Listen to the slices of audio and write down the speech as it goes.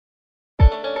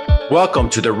Welcome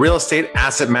to the Real Estate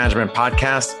Asset Management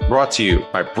Podcast, brought to you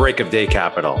by Break of Day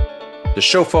Capital. The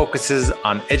show focuses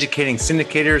on educating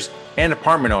syndicators and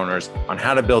apartment owners on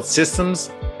how to build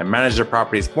systems and manage their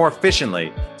properties more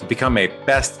efficiently to become a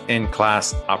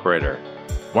best-in-class operator.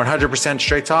 100%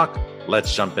 straight talk.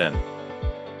 Let's jump in.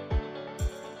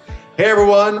 Hey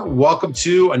everyone, welcome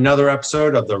to another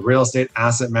episode of the Real Estate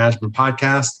Asset Management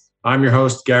Podcast. I'm your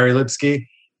host, Gary Lipsky.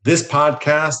 This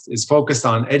podcast is focused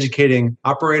on educating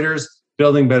operators,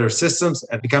 building better systems,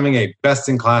 and becoming a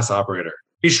best-in-class operator.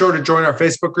 Be sure to join our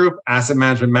Facebook group, Asset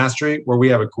Management Mastery, where we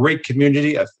have a great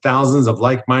community of thousands of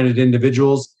like-minded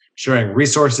individuals sharing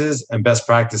resources and best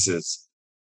practices.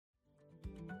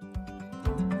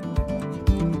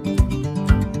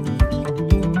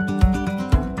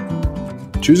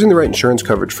 Choosing the right insurance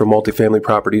coverage for multifamily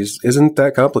properties isn't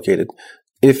that complicated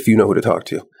if you know who to talk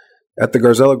to. At the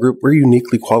Garzella Group, we're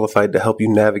uniquely qualified to help you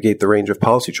navigate the range of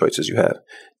policy choices you have,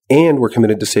 and we're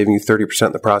committed to saving you 30%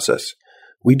 in the process.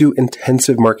 We do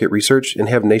intensive market research and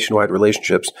have nationwide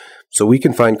relationships, so we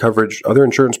can find coverage other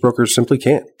insurance brokers simply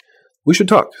can't. We should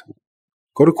talk.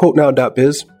 Go to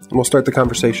quotenow.biz and we'll start the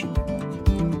conversation.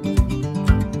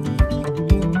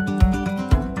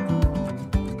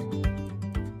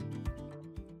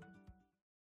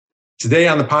 Today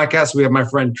on the podcast, we have my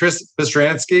friend Chris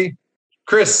Bystrianski.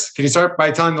 Chris, can you start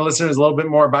by telling the listeners a little bit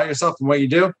more about yourself and what you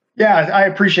do? Yeah, I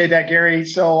appreciate that, Gary.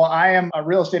 So I am a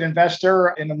real estate investor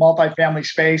in the multifamily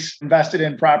space, invested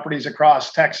in properties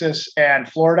across Texas and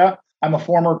Florida. I'm a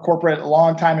former corporate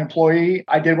longtime employee.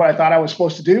 I did what I thought I was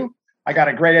supposed to do. I got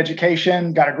a great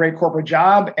education, got a great corporate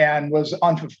job, and was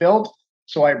unfulfilled.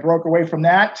 So I broke away from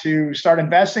that to start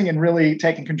investing and really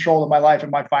taking control of my life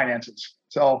and my finances.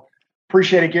 So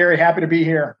appreciate it, Gary. Happy to be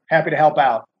here. Happy to help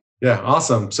out. Yeah,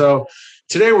 awesome. So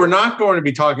today we're not going to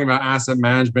be talking about asset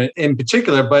management in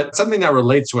particular, but something that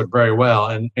relates to it very well.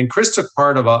 And Chris took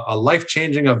part of a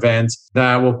life-changing event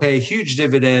that will pay huge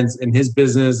dividends in his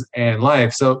business and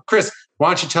life. So Chris, why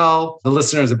don't you tell the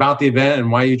listeners about the event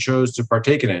and why you chose to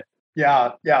partake in it?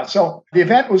 Yeah. So the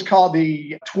event was called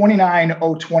the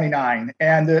 29029,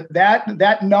 and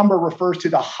that number refers to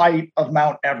the height of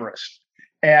Mount Everest.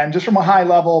 And just from a high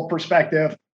level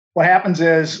perspective, what happens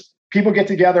is people get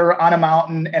together on a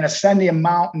mountain and ascend the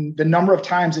mountain the number of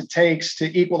times it takes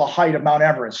to equal the height of Mount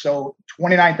Everest. So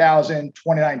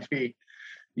 29,029 feet.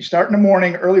 You start in the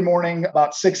morning, early morning,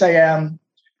 about 6 a.m.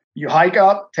 You hike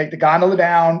up, take the gondola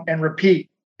down, and repeat.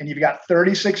 And you've got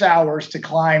 36 hours to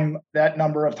climb that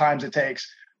number of times it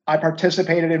takes. I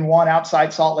participated in one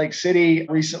outside Salt Lake City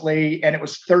recently, and it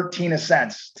was 13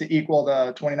 ascents to equal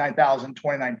the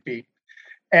 29,029 feet.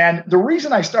 And the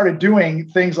reason I started doing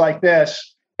things like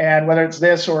this, and whether it's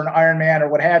this or an Ironman or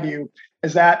what have you,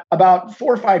 is that about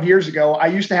 4 or 5 years ago, I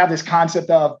used to have this concept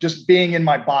of just being in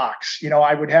my box. You know,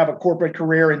 I would have a corporate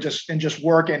career and just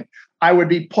work, and I would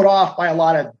be put off by a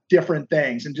lot of different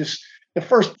things. And just the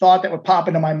first thought that would pop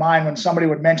into my mind when somebody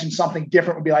would mention something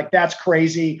different would be like, that's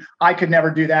crazy. I could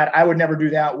never do that. I would never do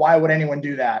that. Why would anyone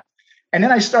do that? And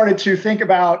then I started to think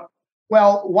about,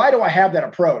 well, why do I have that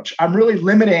approach? I'm really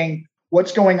limiting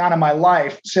what's going on in my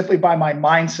life simply by my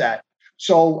mindset.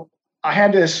 So I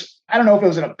had this, I don't know if it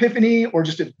was an epiphany or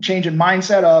just a change in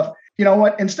mindset of, you know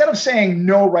what, instead of saying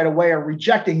no right away or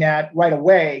rejecting that right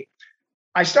away,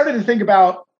 I started to think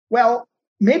about, well,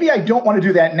 maybe I don't want to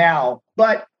do that now,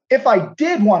 but if I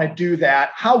did want to do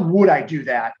that, how would I do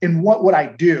that? And what would I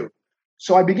do?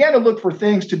 So I began to look for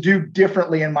things to do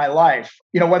differently in my life,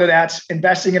 you know, whether that's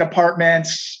investing in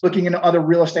apartments, looking into other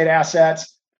real estate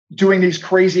assets, doing these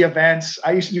crazy events.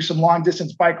 I used to do some long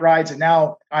distance bike rides, and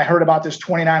now I heard about this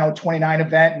 29029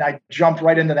 event and I jumped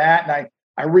right into that. And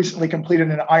I recently completed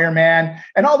an Ironman,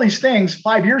 and all these things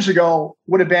 5 years ago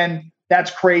would have been,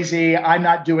 that's crazy. I'm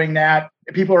not doing that.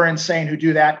 People are insane who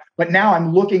do that. But now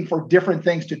I'm looking for different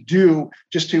things to do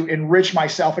just to enrich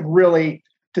myself and really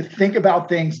to think about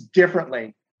things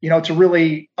differently, you know, to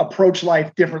really approach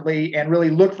life differently and really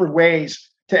look for ways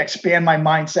to expand my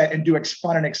mindset and do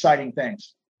fun and exciting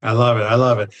things. I love it. I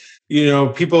love it. You know,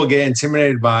 people get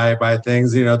intimidated by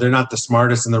things. You know, they're not the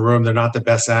smartest in the room. They're not the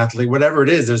best athlete, whatever it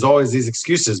is. There's always these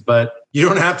excuses, but you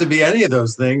don't have to be any of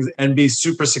those things and be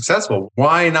super successful.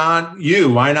 Why not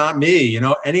you? Why not me? You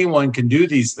know, anyone can do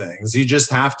these things. You just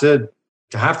have to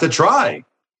try.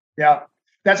 Yeah,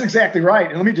 that's exactly right.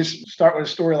 And let me just start with a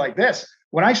story like this.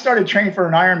 When I started training for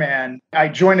an Ironman, I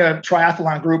joined a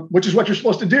triathlon group, which is what you're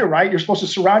supposed to do, right? You're supposed to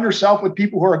surround yourself with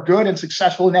people who are good and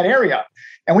successful in that area.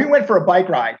 And we went for a bike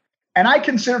ride. And I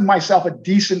considered myself a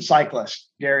decent cyclist,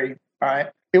 Gary. All right.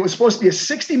 It was supposed to be a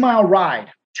 60-mile ride.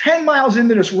 10 miles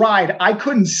into this ride, I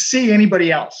couldn't see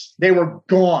anybody else. They were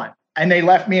gone. and they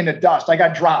left me in the dust. I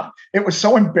got dropped. It was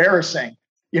so embarrassing,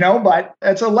 but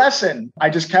it's a lesson. I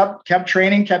just kept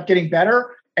training, kept getting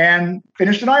better, and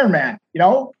finished an Ironman.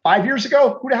 5 years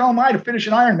ago, who the hell am I to finish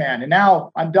an Ironman? And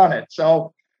now I've done it.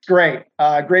 So it's great,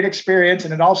 great experience.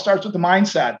 And it all starts with the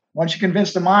mindset. Once you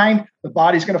convince the mind, the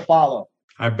body's going to follow.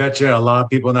 I bet you a lot of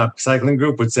people in that cycling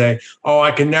group would say, oh,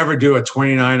 I can never do a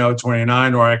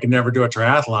 29:029, or I can never do a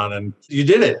triathlon. And you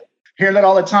did it. Hear that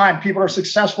all the time. People are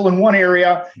successful in one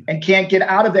area and can't get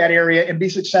out of that area and be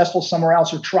successful somewhere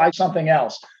else or try something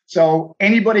else. So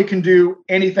anybody can do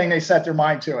anything they set their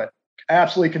mind to it.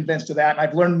 Absolutely convinced of that. And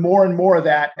I've learned more and more of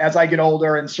that as I get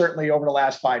older, and certainly over the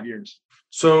last 5 years.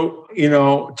 So,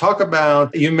 talk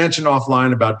about, you mentioned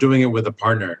offline about doing it with a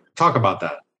partner. Talk about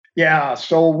that. Yeah.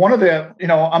 So one of the,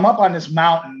 I'm up on this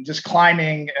mountain, just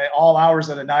climbing at all hours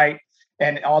of the night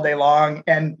and all day long.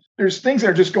 And there's things that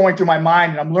are just going through my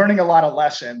mind, and I'm learning a lot of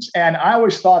lessons. And I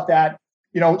always thought that,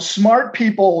 smart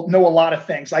people know a lot of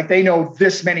things, like they know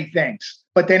this many things.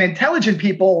 But then intelligent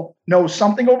people know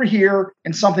something over here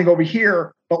and something over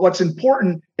here. But what's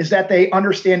important is that they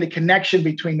understand the connection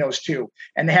between those two.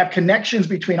 And they have connections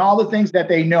between all the things that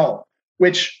they know,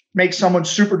 which makes someone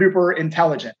super duper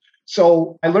intelligent.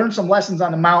 So I learned some lessons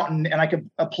on the mountain, and I could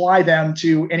apply them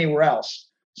to anywhere else.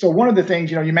 So one of the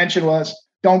things, you mentioned was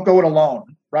don't go it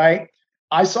alone, right?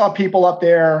 I saw people up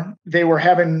there,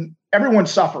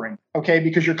 everyone's suffering, okay?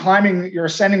 Because you're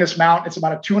ascending this mountain. It's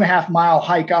about a 2.5 mile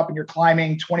hike up, and you're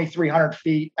climbing 2,300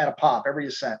 feet at a pop every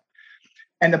ascent.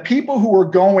 And the people who were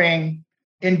going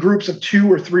in groups of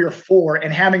 2 or 3 or 4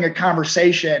 and having a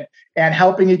conversation and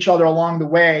helping each other along the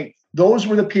way, those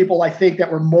were the people I think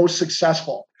that were most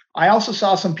successful. I also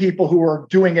saw some people who were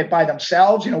doing it by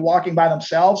themselves, walking by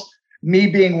themselves, me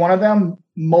being one of them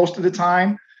most of the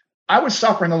time. I was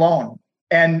suffering alone.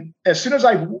 And as soon as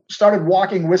I started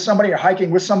walking with somebody or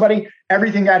hiking with somebody,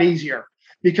 everything got easier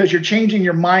because you're changing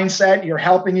your mindset, you're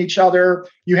helping each other,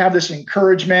 you have this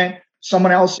encouragement,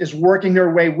 someone else is working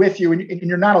their way with you, and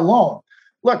you're not alone.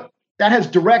 Look, that has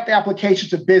direct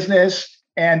applications to business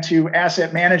and to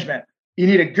asset management. You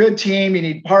need a good team, you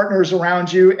need partners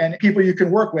around you and people you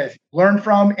can work with, learn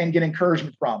from, and get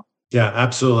encouragement from. Yeah,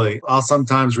 absolutely. I'll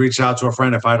sometimes reach out to a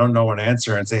friend if I don't know an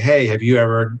answer and say, hey, have you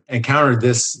ever encountered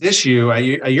this issue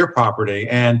at your property?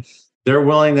 And they're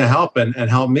willing to help and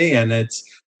help me. And it's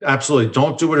absolutely,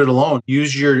 don't do it alone.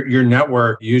 Use your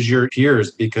network, use your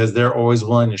peers, because they're always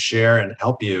willing to share and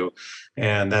help you.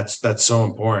 And that's so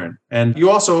important. And you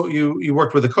also, you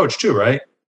worked with a coach too, right?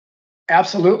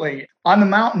 Absolutely. On the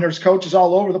mountain, there's coaches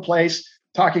all over the place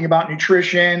talking about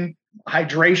nutrition,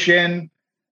 hydration,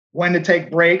 when to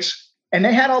take breaks. And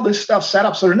they had all this stuff set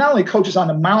up. So they're not only coaches on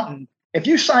the mountain. If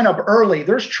you sign up early,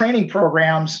 there's training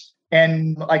programs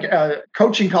and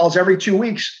coaching calls every 2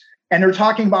 weeks. And they're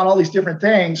talking about all these different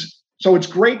things. So it's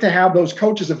great to have those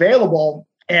coaches available.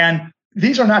 And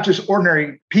these are not just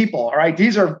ordinary people, all right?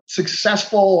 These are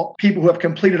successful people who have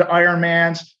completed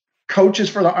Ironmans, coaches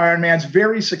for the Ironmans,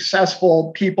 very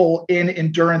successful people in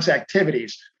endurance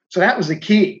activities. So that was the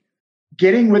key,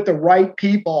 getting with the right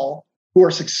people who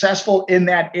are successful in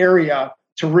that area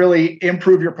to really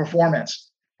improve your performance.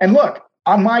 And look,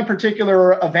 on my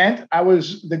particular event,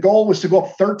 the goal was to go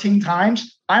up 13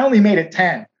 times. I only made it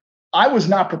 10. I was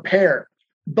not prepared,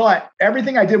 but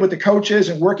everything I did with the coaches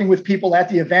and working with people at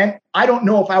the event, I don't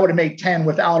know if I would have made 10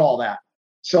 without all that.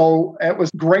 So it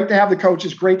was great to have the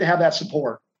coaches, great to have that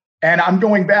support. And I'm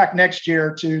going back next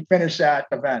year to finish that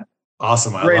event.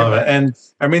 Awesome. I love it. And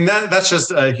I mean, that's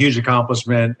just a huge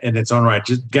accomplishment in its own right,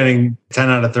 just getting 10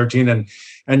 out of 13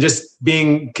 and just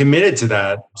being committed to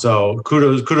that. So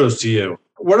kudos to you.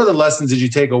 What are the lessons did you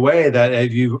take away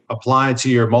that you applied to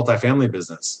your multifamily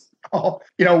business? Oh,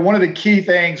 one of the key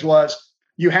things was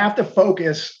you have to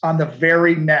focus on the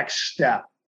very next step.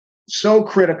 So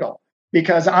critical,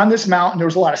 because on this mountain, there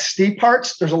was a lot of steep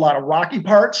parts. There's a lot of rocky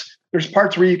parts. There's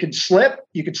parts where you can slip,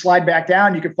 you could slide back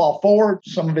down, you could fall forward,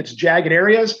 some of it's jagged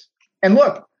areas. And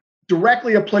look,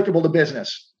 directly applicable to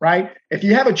business, right? If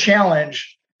you have a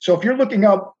challenge, so if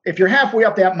you're halfway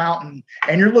up that mountain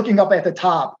and you're looking up at the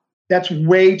top, that's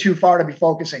way too far to be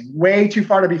focusing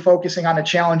on the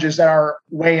challenges that are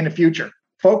way in the future.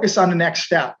 Focus on the next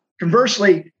step.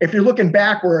 Conversely, if you're looking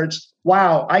backwards,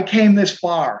 wow, I came this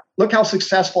far. Look how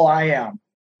successful I am.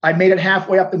 I made it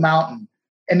halfway up the mountain.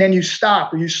 And then you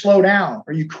stop or you slow down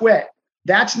or you quit.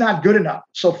 That's not good enough.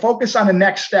 So focus on the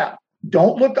next step.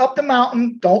 Don't look up the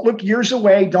mountain. Don't look years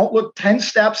away. Don't look 10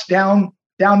 steps down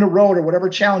the road or whatever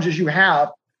challenges you have.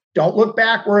 Don't look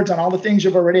backwards on all the things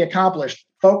you've already accomplished.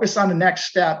 Focus on the next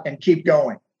step and keep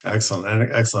going. Excellent.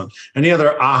 Excellent. Any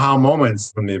other aha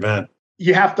moments from the event?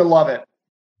 You have to love it.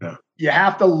 Yeah. You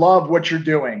have to love what you're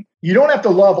doing. You don't have to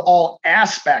love all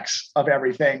aspects of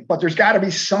everything, but there's got to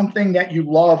be something that you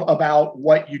love about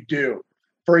what you do.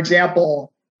 For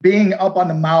example, being up on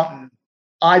the mountain,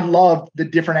 I love the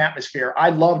different atmosphere. I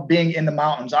love being in the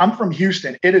mountains. I'm from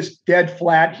Houston. It is dead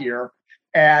flat here.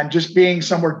 And just being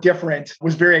somewhere different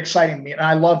was very exciting to me. And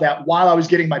I love that while I was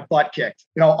getting my butt kicked.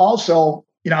 Also,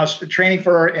 I was training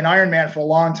for an Ironman for a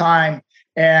long time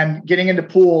and getting into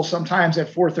pools sometimes at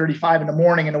 4:35 in the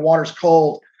morning and the water's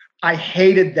cold. I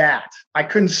hated that. I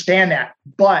couldn't stand that,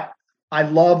 but I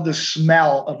love the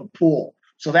smell of a pool.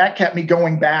 So that kept me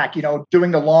going back,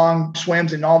 doing the long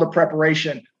swims and all the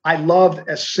preparation. I loved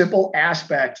a simple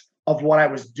aspect of what I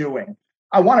was doing.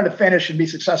 I wanted to finish and be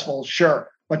successful, sure,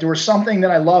 but there was something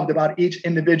that I loved about each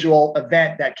individual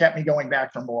event that kept me going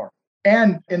back for more.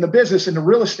 And in the business, in the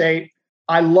real estate,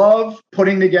 I love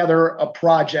putting together a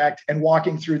project and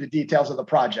walking through the details of the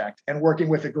project and working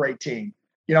with a great team.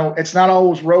 It's not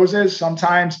always roses.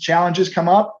 Sometimes challenges come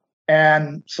up,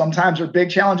 and sometimes they're big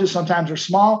challenges, sometimes they're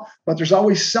small, but there's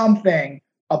always something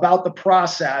about the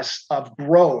process of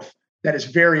growth that is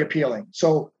very appealing.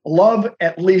 So love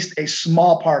at least a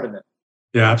small part of it.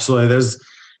 Yeah, absolutely. There's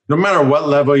no matter what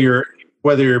level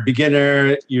whether you're a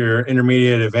beginner, you're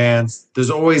intermediate, advanced,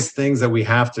 there's always things that we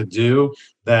have to do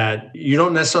that you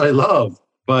don't necessarily love.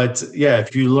 But yeah,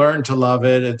 if you learn to love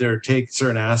it, take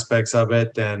certain aspects of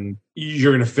it, then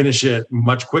you're going to finish it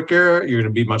much quicker. You're going to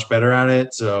be much better at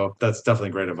it. So that's definitely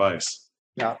great advice.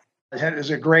 Yeah, it was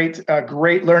a great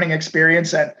learning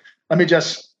experience. And let me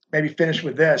just maybe finish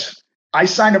with this. I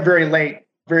signed up very late,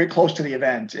 very close to the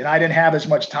event, and I didn't have as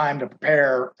much time to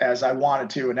prepare as I wanted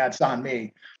to, and that's on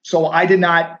me. So I did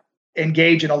not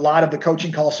engage in a lot of the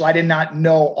coaching calls, so I did not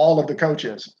know all of the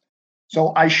coaches.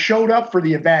 So I showed up for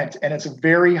the event, and it's a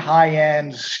very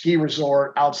high-end ski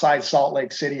resort outside Salt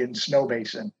Lake City in Snow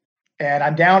Basin. And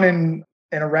I'm down in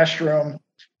a restroom,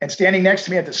 and standing next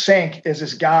to me at the sink is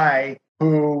this guy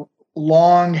who,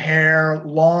 long hair,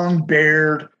 long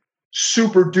beard,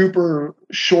 super duper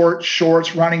short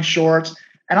shorts, running shorts.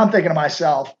 And I'm thinking to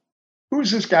myself,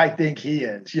 who's this guy think he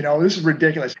is? This is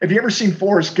ridiculous. Have you ever seen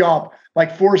Forrest Gump?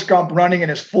 Like Forrest Gump running in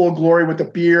his full glory with the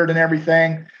beard and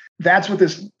everything. That's what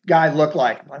this guy looked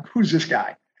like. I'm like, who's this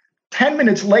guy? 10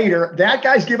 minutes later, that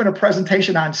guy's giving a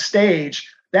presentation on stage.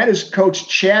 That is Coach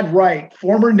Chad Wright,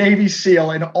 former Navy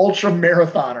SEAL and ultra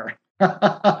marathoner.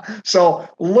 So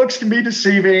looks can be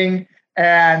deceiving,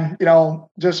 and,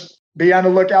 just be on the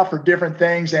lookout for different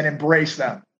things and embrace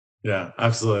them. Yeah,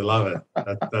 absolutely. Love it.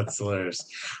 That's hilarious.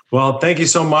 Well, thank you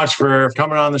so much for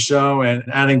coming on the show and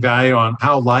adding value on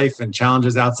how life and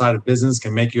challenges outside of business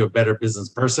can make you a better business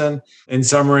person. In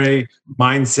summary,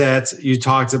 mindset you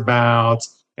talked about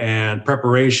and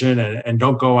preparation and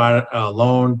don't go out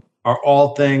alone are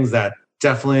all things that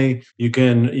definitely you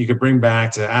can bring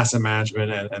back to asset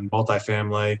management and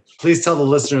multifamily. Please tell the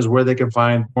listeners where they can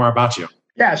find more about you.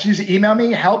 Yeah, so you can email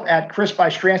me,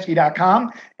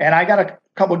 help@chrisbystransky.com. And I got a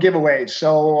couple giveaways.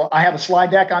 So I have a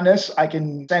slide deck on this I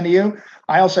can send to you.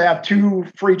 I also have 2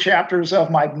 free chapters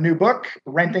of my new book,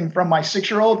 Renting from My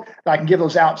 6-Year-Old. I can give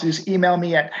those out. So just email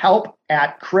me at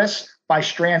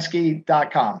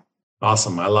help@chrisbystransky.com.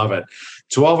 Awesome. I love it.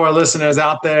 To all of our listeners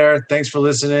out there, thanks for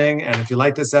listening. And if you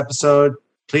like this episode,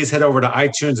 please head over to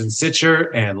iTunes and Stitcher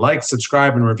and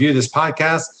subscribe, and review this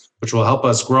podcast, which will help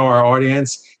us grow our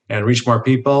audience and reach more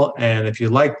people. And if you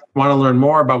want to learn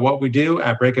more about what we do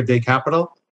at Break of Day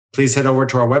Capital, please head over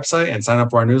to our website and sign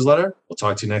up for our newsletter. We'll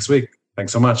talk to you next week.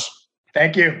 Thanks so much.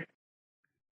 Thank you.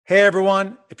 Hey,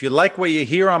 everyone. If you like what you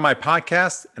hear on my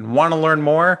podcast and want to learn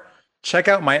more, check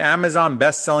out my Amazon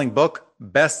best-selling book,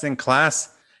 Best in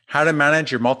Class: How to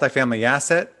Manage Your Multifamily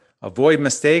Asset, Avoid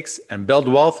Mistakes, and Build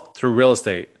Wealth Through Real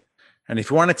Estate. And if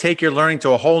you want to take your learning to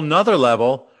a whole nother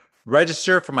level,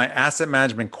 register for my asset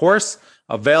management course,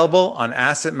 available on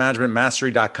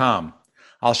assetmanagementmastery.com.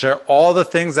 I'll share all the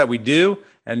things that we do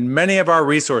and many of our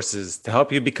resources to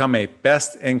help you become a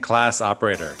best-in-class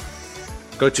operator.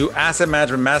 Go to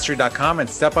assetmanagementmastery.com and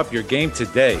step up your game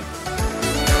today.